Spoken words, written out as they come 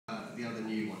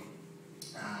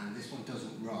And this one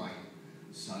doesn't rhyme,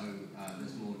 so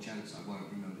there's more chance I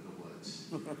won't remember the words.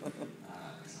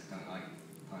 Because I don't like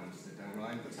poems that don't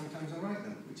rhyme, but sometimes I write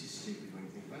them, which is stupid when you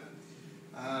think about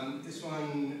it. This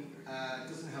one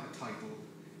doesn't have a title,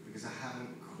 because I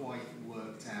haven't quite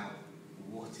worked out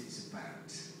what it's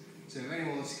about. So if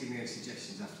anyone wants to give me any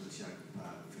suggestions after the show,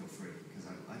 feel free, because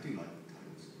I do like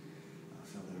titles. I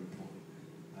feel they're important.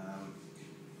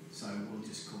 So we'll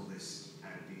just call this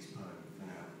Andy's poem for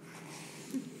now.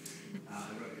 I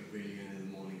wrote it really early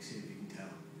in the morning, see if you can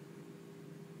tell.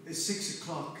 It's 6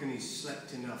 o'clock and he's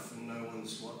slept enough and no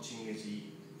one's watching as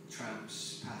he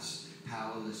tramps past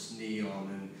powerless neon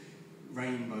and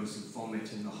rainbows of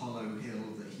vomit, and the hollow hill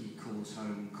that he calls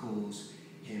home calls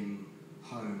him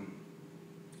home.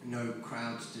 No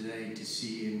crowds today to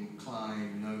see him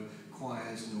climb, no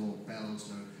choirs nor bells,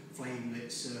 no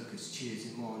flame-lit circus cheers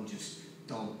him on, just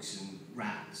dogs and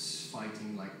rats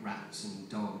fighting like rats and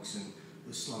dogs, and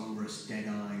the slumberous dead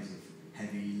eyes of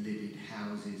heavy-lidded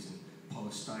houses and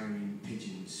polystyrene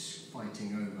pigeons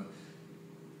fighting over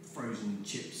frozen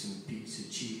chips and pizza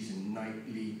cheese and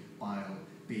nightly bile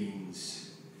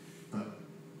beans. But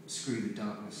screw the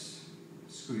darkness,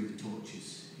 screw the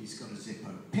torches. He's got a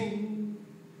Zippo. Ping!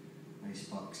 And he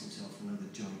sparks himself another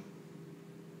joint.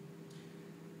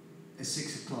 It's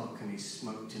 6 o'clock and he's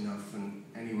smoked enough, and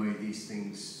anyway these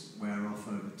things wear off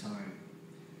over time.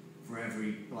 For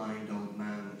every blind old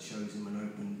man that shows him an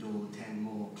open door, 10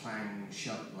 more clang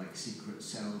shut like secret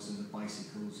cells, and the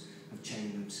bicycles have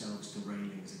chained themselves to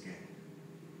railings again.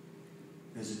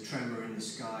 There's a tremor in the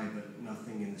sky, but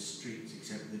nothing in the streets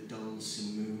except the dull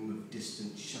simoom of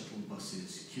distant shuttle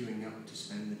buses queuing up to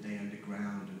spend the day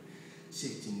underground and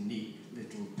sit in neat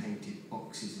little painted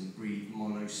boxes and breathe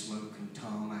mono smoke and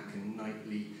tarmac and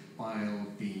nightly bile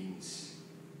beans.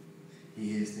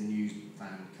 He hears the news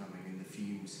van coming and the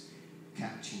fumes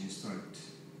catching his throat.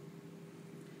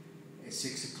 It's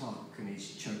 6 o'clock and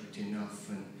he's choked enough,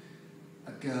 and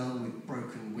a girl with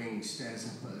broken wings stares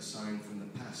up at a sign from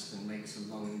the past and makes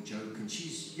a long joke, and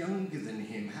she's younger than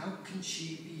him. How can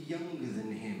she be younger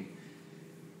than him?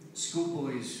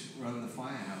 Schoolboys run the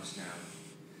firehouse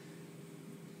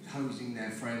now, hosing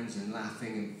their friends and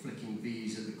laughing and flicking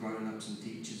V's at the grown-ups and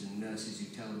teachers and nurses who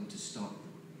tell them to stop.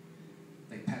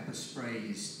 They pepper spray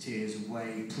his tears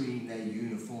away, preen their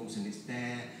uniforms, and it's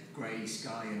their grey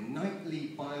sky, and nightly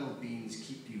bile beans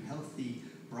keep you healthy,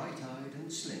 bright-eyed and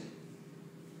slim.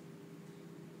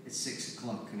 It's 6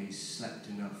 o'clock and he's slept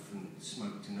enough and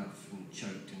smoked enough and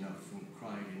choked enough and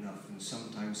cried enough, and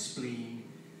sometimes spleen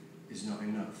is not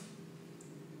enough.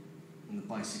 And the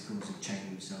bicycles have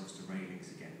chained themselves to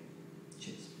railings again.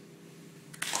 Cheers.